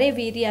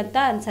ಮುಂದುವರೆವೀರಿ ಅಂತ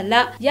ಅನ್ಸಲ್ಲ.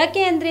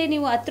 ಯಾಕೆ ಅಂದ್ರೆ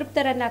ನೀವು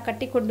ಅತೃಪ್ತರನ್ನ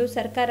ಕಟ್ಟಿಕೊಂಡು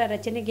ಸರ್ಕಾರ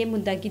ರಚನೆಗೆ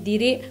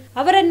ಮುಂದಾಗಿದ್ದೀರಿ.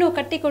 ಅವರನ್ನು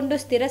ಕಟ್ಟಿಕೊಂಡು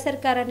ಸ್ಥಿರ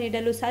ಸರ್ಕಾರ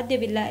ನೀಡಲು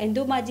ಸಾಧ್ಯವಿಲ್ಲ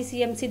ಎಂದು ಮಾಜಿ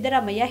ಸಿಎಂ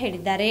ಸಿದ್ದರಾಮಯ್ಯ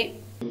ಹೇಳಿದ್ದಾರೆ.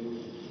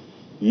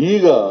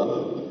 ಈಗ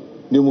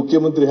ನೀವು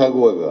ಮುಖ್ಯಮಂತ್ರಿ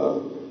ಆಗುವಾಗ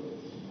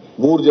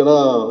 3 ಜನ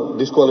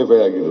ಡಿಸ್ಕ್ವಾಲಿಫೈ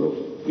ಆಗಿದ್ರು,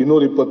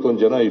 221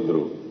 ಜನ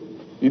ಇದ್ರು.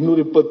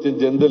 220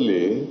 ಜನದಲ್ಲಿ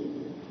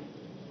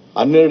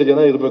 12 ಜನ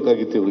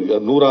ಇರಬೇಕಾಗಿತ್ತು ಇವ್ರಿಗೆ,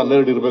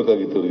 112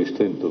 ಇರಬೇಕಾಗಿತ್ತು ಇವ್ರಿಗೆ.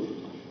 ಇಷ್ಟಂತೂ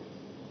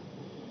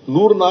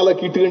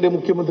 104 ಇಟ್ಕೊಂಡೆ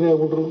ಮುಖ್ಯಮಂತ್ರಿ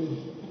ಆಗ್ಬಿಟ್ರು.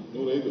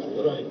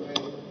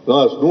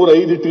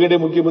 105 ಇಟ್ಕೊಂಡೆ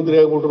ಮುಖ್ಯಮಂತ್ರಿ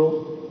ಆಗ್ಬಿಟ್ರು.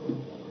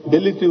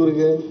 ಎಲ್ಲಿತ್ತು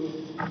ಇವ್ರಿಗೆ?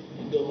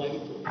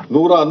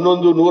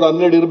 111,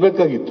 112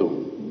 ಇರಬೇಕಾಗಿತ್ತು,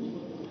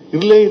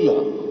 ಇರಲೇ ಇಲ್ಲ.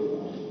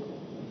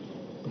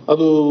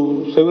 ಅದು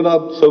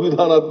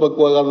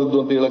ಸಂವಿಧಾನಾತ್ಮಕವಾದದ್ದು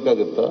ಅಂತ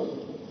ಹೇಳಕ್ಕಾಗತ್ತಾ?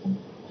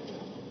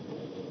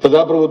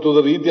 ಪ್ರಜಾಪ್ರಭುತ್ವದ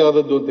ರೀತಿ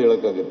ಆದದ್ದು ಅಂತ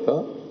ಹೇಳಕ್ಕಾಗತ್ತಾ?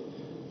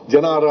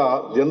 ಜನರ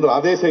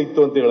ಆದೇಶ ಇತ್ತು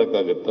ಅಂತ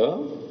ಹೇಳಕ್ಕಾಗತ್ತಾ?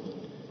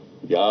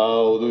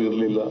 ಯಾವುದೂ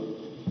ಇರಲಿಲ್ಲ.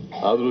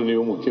 ಆದ್ರೂ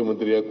ನೀವು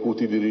ಮುಖ್ಯಮಂತ್ರಿಯಾಗಿ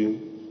ಕೂತಿದ್ದೀರಿ.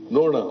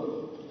 ನೋಡೋಣ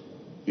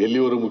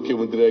ಎಲ್ಲಿವರೆಗೂ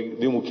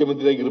ನೀವು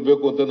ಮುಖ್ಯಮಂತ್ರಿಯಾಗಿ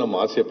ಇರಬೇಕು ಅಂತ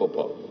ನಮ್ಮ ಆಸೆ. ಪಾಪ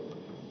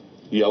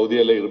ಯಾವುದೇ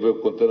ಎಲ್ಲ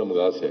ಇರಬೇಕು ಅಂತ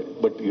ನಮ್ಗೆ ಆಸೆ.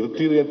 ಬಟ್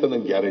ಇರ್ತೀರಿ ಅಂತ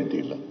ನಂಗೆ ಗ್ಯಾರಂಟಿ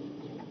ಇಲ್ಲ.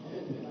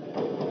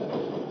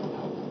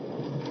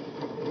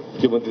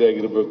 ಮುಖ್ಯಮಂತ್ರಿ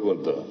ಆಗಿರ್ಬೇಕು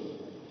ಅಂತ,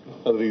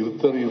 ಆದ್ರೆ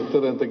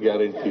ಇರ್ತಾರೆ ಅಂತ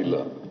ಗ್ಯಾರಂಟಿ ಇಲ್ಲ.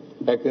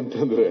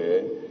 ಯಾಕಂತಂದ್ರೆ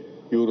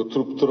ಇವರು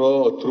ತೃಪ್ತರೋ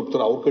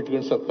ಅತೃಪ್ತರೋ ಅವ್ರು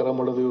ಕಟ್ಕೊಂಡು ಸರ್ಕಾರ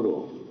ಮಾಡೋದು ಇವರು.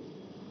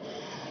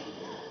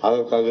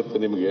 ಆಗಕ್ಕಾಗತ್ತೆ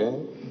ನಿಮ್ಗೆ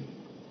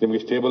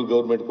ಸ್ಟೇಬಲ್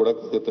ಗೌರ್ಮೆಂಟ್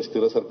ಕೊಡಕ್ಕಾಗತ್ತ?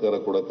 ಸ್ಥಿರ ಸರ್ಕಾರ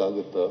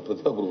ಕೊಡಕ್ಕಾಗತ್ತಾ?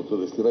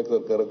 ಪ್ರಜಾಪ್ರಭುತ್ವದ ಸ್ಥಿರ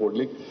ಸರ್ಕಾರ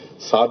ಕೊಡ್ಲಿಕ್ಕೆ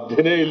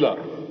ಸಾಧ್ಯನೇ ಇಲ್ಲ.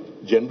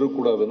 ಜನರು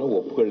ಕೂಡ ಅದನ್ನು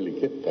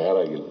ಒಪ್ಕೊಳ್ಳಿಕ್ಕೆ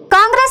ತಯಾರಾಗಿಲ್ಲ.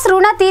 ಕಾಂಗ್ರೆಸ್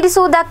ಋಣ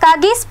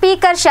ತೀರಿಸುವುದಕ್ಕಾಗಿ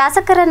ಸ್ಪೀಕರ್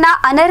ಶಾಸಕರನ್ನ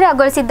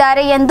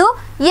ಅನರ್ಹಗೊಳಿಸಿದ್ದಾರೆ ಎಂದು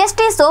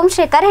ಎಸ್ಟಿ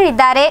ಸೋಮಶೇಖರ್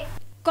ಹೇಳಿದ್ದಾರೆ.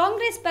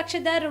 ಕಾಂಗ್ರೆಸ್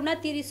ಪಕ್ಷದ ಋಣ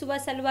ತೀರಿಸುವ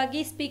ಸಲುವಾಗಿ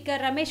ಸ್ಪೀಕರ್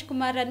ರಮೇಶ್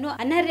ಕುಮಾರ್ ಅನ್ನು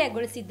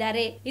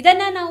ಅನರ್ಹಗೊಳಿಸಿದ್ದಾರೆ.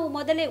 ಇದನ್ನ ನಾವು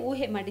ಮೊದಲೇ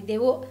ಊಹೆ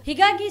ಮಾಡಿದ್ದೆವು.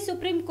 ಹೀಗಾಗಿ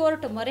ಸುಪ್ರೀಂ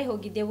ಕೋರ್ಟ್ ಮೊರೆ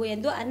ಹೋಗಿದ್ದೆವು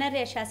ಎಂದು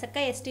ಅನರ್ಹ ಶಾಸಕ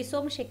ಎಸ್ಟಿ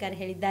ಸೋಮಶೇಖರ್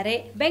ಹೇಳಿದ್ದಾರೆ.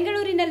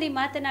 ಬೆಂಗಳೂರಿನಲ್ಲಿ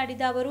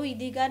ಮಾತನಾಡಿದ ಅವರು,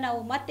 ಇದೀಗ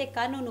ನಾವು ಮತ್ತೆ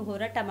ಕಾನೂನು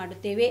ಹೋರಾಟ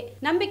ಮಾಡುತ್ತೇವೆ.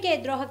 ನಂಬಿಕೆ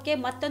ದ್ರೋಹಕ್ಕೆ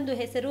ಮತ್ತೊಂದು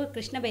ಹೆಸರು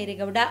ಕೃಷ್ಣ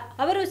ಬೈರೇಗೌಡ.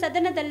 ಅವರು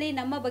ಸದನದಲ್ಲಿ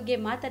ನಮ್ಮ ಬಗ್ಗೆ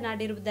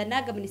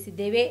ಮಾತನಾಡಿರುವುದನ್ನ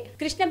ಗಮನಿಸಿದ್ದೇವೆ.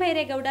 ಕೃಷ್ಣ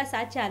ಬೈರೇಗೌಡ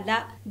ಸಾಚ ಅಲ್ಲ.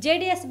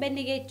 ಜೆಡಿಎಸ್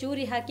ಬೆನ್ನಿಗೆ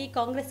ಚೂರಿ ಹಾಕಿ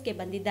ಕಾಂಗ್ರೆಸ್ಗೆ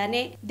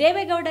ಬಂದಿದ್ದಾನೆ.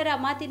 ದೇವೇಗೌಡರ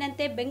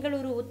ಮಾತಿನಂತೆ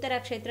ಬೆಂಗಳೂರು ಉತ್ತರ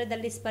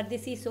ಕ್ಷೇತ್ರದಲ್ಲಿ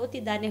ಸ್ಪರ್ಧಿಸಿ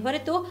ಸೋತಿದ್ದಾನೆ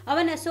ಹೊರತು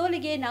ಅವನ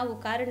ಸೋಲಿಗೆ ನಾವು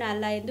ಕಾರಣ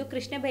ಅಲ್ಲ ಎಂದು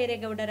ಕೃಷ್ಣ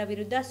ಬೈರೇಗೌಡರ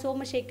ವಿರುದ್ಧ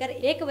ಸೋಮಶೇಖರ್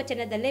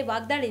ಏಕವಚನದಲ್ಲೇ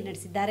ವಾಗ್ದಾಳಿ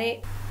ನಡೆಸಿದ್ದಾರೆ.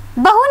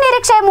 ಬಹು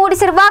ನಿರೀಕ್ಷೆ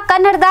ಮೂಡಿಸಿರುವ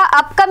ಕನ್ನಡದ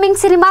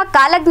ಅಪ್ಕಮಿಂಗ್ ಸಿನಿಮಾ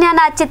ಕಾಲಜ್ಞಾನ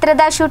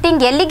ಚಿತ್ರದ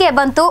ಶೂಟಿಂಗ್ ಎಲ್ಲಿಗೆ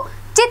ಬಂತು?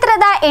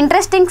 ಚಿತ್ರದ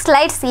ಇಂಟ್ರೆಸ್ಟಿಂಗ್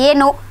ಸ್ಲೈಡ್ಸ್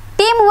ಏನು?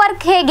 ಟೀಮ್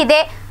ವರ್ಕ್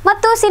ಹೇಗಿದೆ?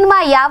 ಮತ್ತು ಸಿನಿಮಾ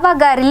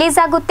ಯಾವಾಗ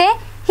ರಿಲೀಸ್ ಆಗುತ್ತೆ?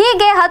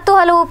 ಹೀಗೆ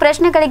ಹಲವು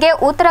ಪ್ರಶ್ನೆಗಳಿಗೆ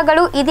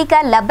ಉತ್ತರಗಳು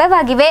ಇದೀಗ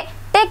ಲಭ್ಯವಾಗಿವೆ.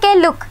 Take A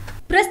look.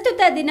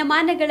 ಪ್ರಸ್ತುತ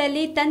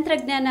ದಿನಮಾನಗಳಲ್ಲಿ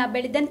ತಂತ್ರಜ್ಞಾನ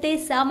ಬೆಳೆದಂತೆ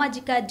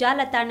ಸಾಮಾಜಿಕ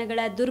ಜಾಲತಾಣಗಳ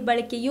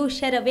ದುರ್ಬಳಕೆಯು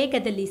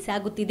ಶರವೇಗದಲ್ಲಿ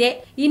ಸಾಗುತ್ತಿದೆ.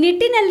 ಈ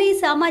ನಿಟ್ಟಿನಲ್ಲಿ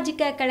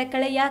ಸಾಮಾಜಿಕ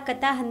ಕಳಕಳೆಯ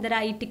ಕಥಾಹಂದರ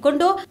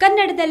ಇಟ್ಟುಕೊಂಡು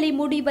ಕನ್ನಡದಲ್ಲಿ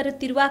ಮೂಡಿ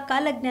ಬರುತ್ತಿರುವ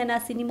ಕಾಲಜ್ಞಾನ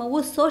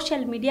ಸಿನಿಮಾವು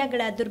ಸೋಷಿಯಲ್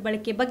ಮೀಡಿಯಾಗಳ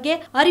ದುರ್ಬಳಕೆ ಬಗ್ಗೆ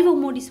ಅರಿವು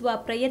ಮೂಡಿಸುವ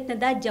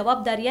ಪ್ರಯತ್ನದ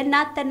ಜವಾಬ್ದಾರಿಯನ್ನ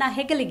ತನ್ನ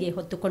ಹೆಗಲಿಗೆ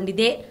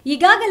ಹೊತ್ತುಕೊಂಡಿದೆ.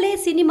 ಈಗಾಗಲೇ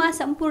ಸಿನಿಮಾ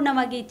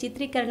ಸಂಪೂರ್ಣವಾಗಿ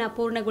ಚಿತ್ರೀಕರಣ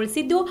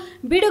ಪೂರ್ಣಗೊಳಿಸಿದ್ದು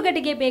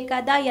ಬಿಡುಗಡೆಗೆ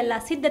ಬೇಕಾದ ಎಲ್ಲ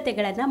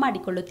ಸಿದ್ಧತೆಗಳನ್ನ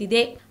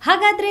ಮಾಡಿಕೊಳ್ಳುತ್ತಿದೆ.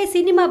 ಹಾಗಾದ್ರೆ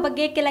ಸಿನಿಮಾ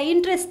ಬಗ್ಗೆ ಕೆಲ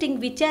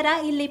ಇಂಟ್ರೆಸ್ಟಿಂಗ್ ವಿಚಾರ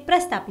ಇಲ್ಲಿ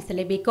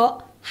ಪ್ರಸ್ತಾಪಿಸಲೇಬೇಕು.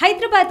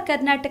 ಹೈದರಾಬಾದ್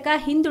ಕರ್ನಾಟಕ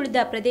ಹಿಂದುಳಿದ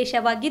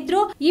ಪ್ರದೇಶವಾಗಿದ್ರೂ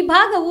ಈ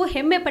ಭಾಗವು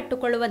ಹೆಮ್ಮೆ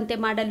ಪಟ್ಟುಕೊಳ್ಳುವಂತೆ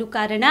ಮಾಡಲು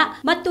ಕಾರಣ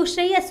ಮತ್ತು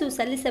ಶ್ರೇಯಸ್ಸು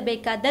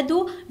ಸಲ್ಲಿಸಬೇಕಾದದ್ದು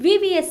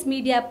ವಿವಿಎಸ್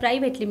ಮೀಡಿಯಾ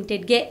ಪ್ರೈವೇಟ್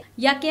ಲಿಮಿಟೆಡ್ಗೆ.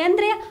 ಯಾಕೆ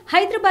ಅಂದ್ರೆ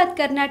ಹೈದರಾಬಾದ್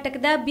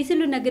ಕರ್ನಾಟಕದ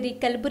ಬಿಸಿಲು ನಗರಿ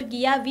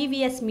ಕಲಬುರಗಿಯ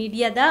ವಿವಿಎಸ್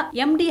ಮೀಡಿಯಾದ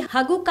ಎಂಡಿ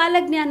ಹಾಗೂ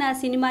ಕಾಲಜ್ಞಾನ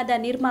ಸಿನಿಮಾದ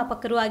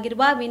ನಿರ್ಮಾಪಕರು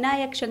ಆಗಿರುವ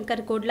ವಿನಾಯಕ್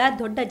ಶಂಕರ್ ಕೋಡ್ಲಾ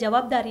ದೊಡ್ಡ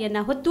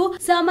ಜವಾಬ್ದಾರಿಯನ್ನ ಹೊತ್ತು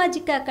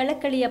ಸಾಮಾಜಿಕ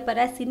ಕಳಕಳಿಯ ಪರ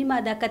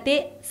ಸಿನಿಮಾದ ಕತೆ,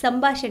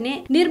 ಸಂಭಾಷಣೆ,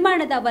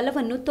 ನಿರ್ಮಾಣದ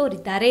ಒಲವನ್ನು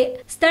ತೋರಿದ್ದಾರೆ.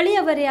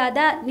 ಸ್ಥಳೀಯವರೇ ಆದ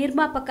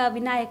ನಿರ್ಮಾಪಕ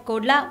ವಿನಾಯಕ್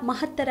ಕೋಡ್ಲಾ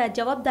ಮಹತ್ತರ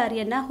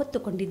ಜವಾಬ್ದಾರಿಯನ್ನ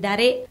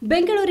ಹೊತ್ತುಕೊಂಡಿದ್ದಾರೆ.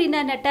 ಬೆಂಗಳೂರಿನ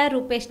ನಟ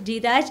ರೂಪೇಶ್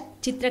ಜಿರಾಜ್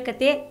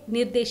ಚಿತ್ರಕಥೆ,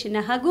 ನಿರ್ದೇಶನ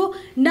ಹಾಗೂ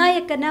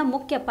ನಾಯಕನ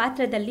ಮುಖ್ಯ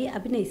ಪಾತ್ರದಲ್ಲಿ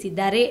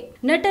ಅಭಿನಯಿಸಿದ್ದಾರೆ.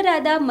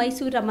 ನಟರಾದ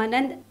ಮೈಸೂರು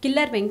ರಮಾನಂದ್,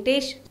 ಕಿಲ್ಲರ್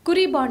ವೆಂಕಟೇಶ್,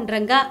 ಕುರಿಬಾಂಡ್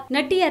ರಂಗ,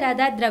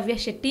 ನಟಿಯರಾದ ದ್ರವ್ಯ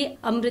ಶೆಟ್ಟಿ,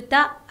 ಅಮೃತ,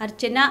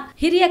 ಅರ್ಚನಾ,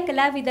 ಹಿರಿಯ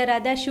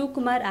ಕಲಾವಿದರಾದ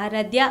ಶಿವಕುಮಾರ್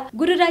ಆರಾಧ್ಯ,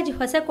 ಗುರುರಾಜ್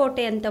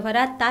ಹೊಸಕೋಟೆಯಂತವರ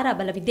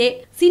ತಾರಾಬಲವಿದೆ.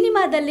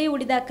 ಸಿನಿಮಾದಲ್ಲಿ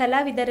ಉಳಿದ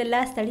ಕಲಾವಿದರೆಲ್ಲ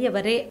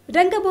ಸ್ಥಳೀಯವರೇ.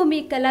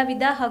 ರಂಗಭೂಮಿ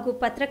ಕಲಾವಿದ ಹಾಗೂ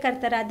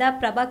ಪತ್ರಕರ್ತರಾದ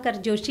ಪ್ರಭಾಕರ್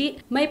ಜೋಶಿ,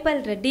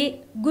 ಮೈಪಲ್ ರೆಡ್ಡಿ,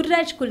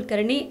 ಗುರುರಾಜ್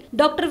ಕುಲಕರ್ಣಿ,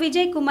 ಡಾಕ್ಟರ್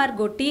ವಿಜಯ್ ಕುಮಾರ್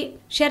ಗೋಟಿ,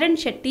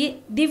 ಶರಣ್ ಶೆಟ್ಟಿ,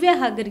 ದಿವ್ಯಾ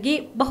ಹಾಗರ್ಗಿ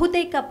ಬಹುತೇಕ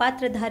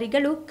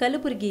ಪಾತ್ರಧಾರಿಗಳು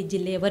ಕಲಬುರಗಿ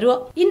ಜಿಲ್ಲೆಯವರು.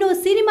 ಇನ್ನು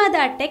ಸಿನಿಮಾದ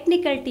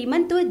ಟೆಕ್ನಿಕಲ್ ಟೀಮ್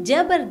ಅಂತೂ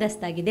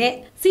ಜಬರ್ದಸ್ತ್ ಆಗಿದೆ.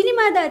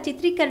 ಸಿನಿಮಾದ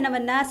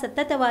ಚಿತ್ರೀಕರಣವನ್ನ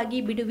ಸತತವಾಗಿ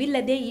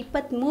ಬಿಡುವಿಲ್ಲದೆ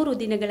 23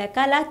 ದಿನಗಳ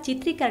ಕಾಲ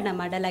ಚಿತ್ರೀಕರಣ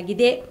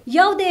ಮಾಡಲಾಗಿದೆ.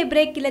 ಯಾವುದೇ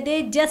ಬ್ರೇಕ್ ಇಲ್ಲದೆ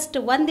ಜಸ್ಟ್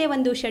ಒಂದೇ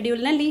ಒಂದು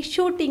ಶೆಡ್ಯೂಲ್ ನಲ್ಲಿ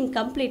ಶೂಟಿಂಗ್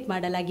ಕಂಪ್ಲೀಟ್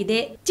ಮಾಡಲಾಗಿದೆ.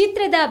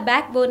 ಚಿತ್ರದ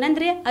ಬ್ಯಾಕ್ ಬೋನ್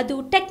ಅಂದ್ರೆ ಅದು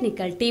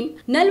ಟೆಕ್ನಿಕಲ್ ಟೀಮ್.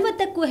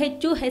 40ಕ್ಕೂ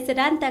ಹೆಚ್ಚು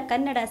ಹೆಸರಾಂತ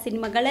ಕನ್ನಡ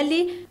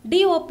ಸಿನಿಮಾಗಳಲ್ಲಿ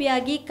ಡಿಒಪಿ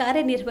ಆಗಿ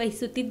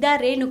ಕಾರ್ಯನಿರ್ವಹಿಸುತ್ತಿದ್ದ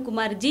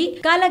ರೇಣುಕುಮಾರ್ ಜಿ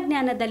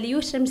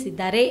ಕಾಲಜ್ಞಾನದಲ್ಲಿಯೂ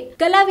ಶ್ರಮಿಸಿದ್ದಾರೆ.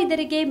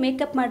 ಕಲಾವಿದರಿಗೆ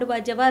ಮೇಕಪ್ ಮಾಡುವ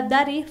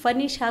ಜವಾಬ್ದಾರಿ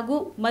ಫನೀಶ್ ಹಾಗೂ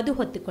ಮಧು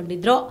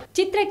ಹೊತ್ತುಕೊಂಡಿದ್ರು.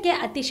 ಚಿತ್ರಕ್ಕೆ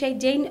ಅತಿಶಯ್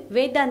ಜೈನ್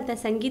ವೇದಾಂತ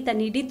ಸಂಗೀತ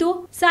ನೀಡಿದ್ದು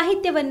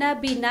ಸಾಹಿತ್ಯವನ್ನ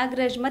ಬಿ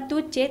ನಾಗರಾಜ್ ಮತ್ತು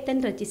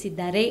ಚೇತನ್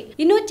ರಚಿಸಿದ್ದಾರೆ.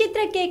 ಇನ್ನು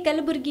ಚಿತ್ರಕ್ಕೆ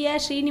ಕಲಬುರಗಿಯ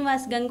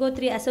ಶ್ರೀನಿವಾಸ್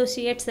ಗಂಗೋತ್ರಿ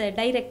ಅಸೋಸಿಯೇಟ್ಸ್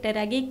ಡೈರೆಕ್ಟರ್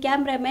ಆಗಿ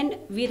ಕ್ಯಾಮರಾಮನ್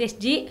ವೀರೇಶ್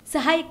ಜಿ,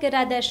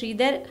 ಸಹಾಯಕರಾದ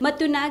ಶ್ರೀಧರ್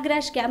ಮತ್ತು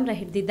ನಾಗರಾಜ್ ಕ್ಯಾಮರಾ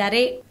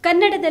ಹಿಡಿದಿದ್ದಾರೆ.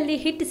 ಕನ್ನಡದಲ್ಲಿ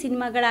ಹಿಟ್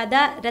ಸಿನಿಮಾಗಳಾದ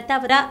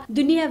ರಥಾವರ,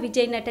 ದುನಿಯಾ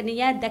ವಿಜಯ್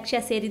ನಟನೆಯ ದಕ್ಷ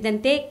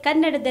ಸೇರಿದಂತೆ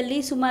ಕನ್ನಡದಲ್ಲಿ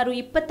ಸುಮಾರು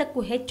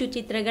 20ಕ್ಕೂ ಹೆಚ್ಚು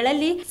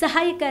ಚಿತ್ರಗಳಲ್ಲಿ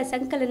ಸಹಾಯಕ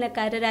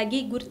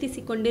ಸಂಕಲನಕಾರರಾಗಿ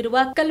ಗುರುತಿಸಿಕೊಂಡಿರುವ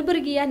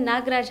ಕಲಬುರಗಿಯ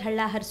ನಾಗರಾಜ್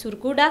ಹಳ್ಳ ಹರ್ಸೂರ್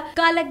ಕೂಡ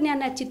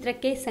ಕಾಲಜ್ಞಾನ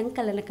ಚಿತ್ರಕ್ಕೆ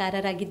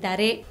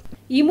ಸಂಕಲನಕಾರರಾಗಿದ್ದಾರೆ.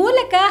 ಈ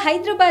ಮೂಲಕ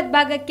ಹೈದರಾಬಾದ್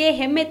ಭಾಗಕ್ಕೆ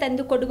ಹೆಮ್ಮೆ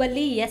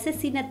ತಂದುಕೊಡುವಲ್ಲಿ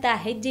ಯಶಸ್ಸಿನತ್ತ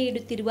ಹೆಜ್ಜೆ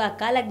ಇಡುತ್ತಿರುವ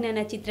ಕಾಲಜ್ಞಾನ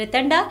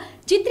ಚಿತ್ರತಂಡ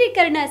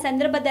ಚಿತ್ರೀಕರಣ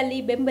ಸಂದರ್ಭದಲ್ಲಿ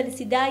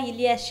ಬೆಂಬಲಿಸಿದ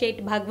ಇಲಿಯಾಸ್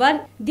ಶೇಟ್ ಭಾಗ್ವಾನ್,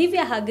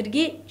 ದಿವ್ಯಾ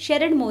ಹಾಗರ್ಗಿ,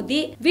 ಶರಣ್ ಮೋದಿ,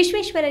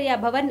 ವಿಶ್ವೇಶ್ವರಯ್ಯ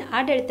ಭವನ್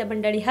ಆಡಳಿತ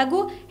ಮಂಡಳಿ ಹಾಗೂ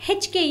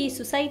HKE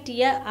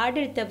ಸೊಸೈಟಿಯ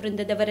ಆಡಳಿತ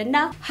ವೃಂದದವರನ್ನ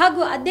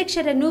ಹಾಗೂ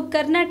ಅಧ್ಯಕ್ಷರನ್ನು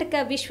ಕರ್ನಾಟಕ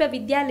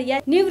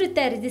ವಿಶ್ವವಿದ್ಯಾಲಯ ನಿವೃತ್ತ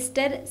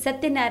ರಿಜಿಸ್ಟರ್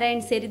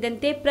ಸತ್ಯನಾರಾಯಣ್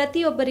ಸೇರಿದಂತೆ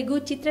ಪ್ರತಿಯೊಬ್ಬರಿಗೂ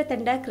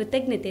ಚಿತ್ರತಂಡ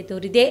ಕೃತಜ್ಞತೆ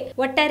ತೋರಿದೆ.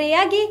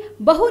 ಒಟ್ಟಾರೆಯಾಗಿ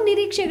ಬಹು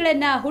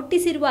ನಿರೀಕ್ಷೆಗಳನ್ನ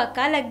ಹುಟ್ಟಿಸಿರುವ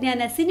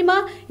ಕಾಲಜ್ಞಾನ ಸಿನಿಮಾ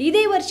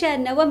ಇದೇ ವರ್ಷ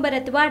ನವೆಂಬರ್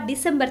ಅಥವಾ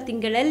ಡಿಸೆಂಬರ್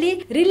ತಿಂಗಳಲ್ಲಿ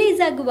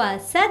ರಿಲೀಸ್ ಆಗುವ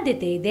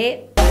ಸಾಧ್ಯತೆ ಇದೆ.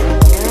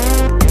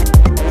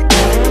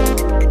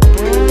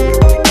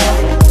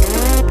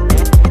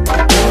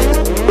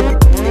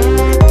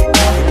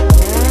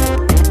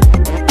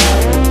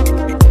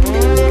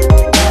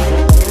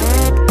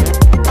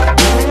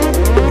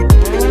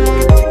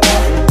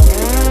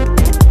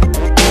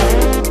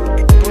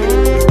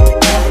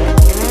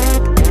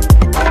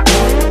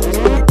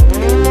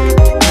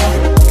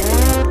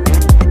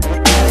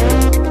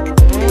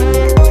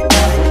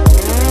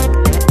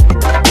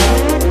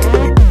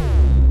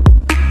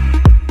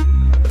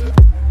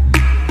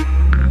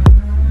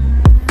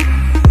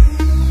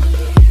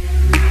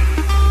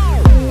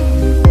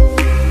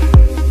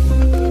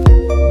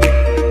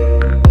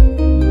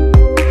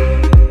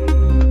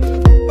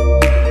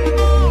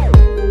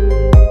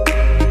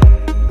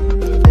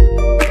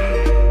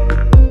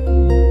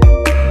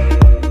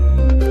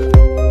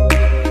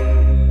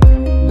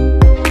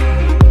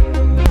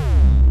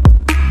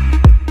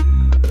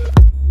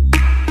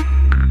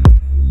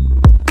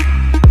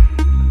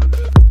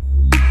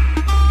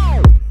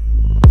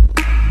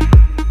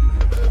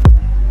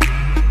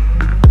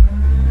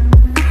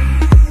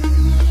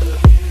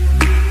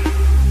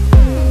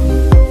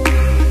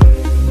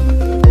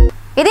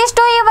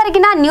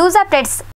 News updates.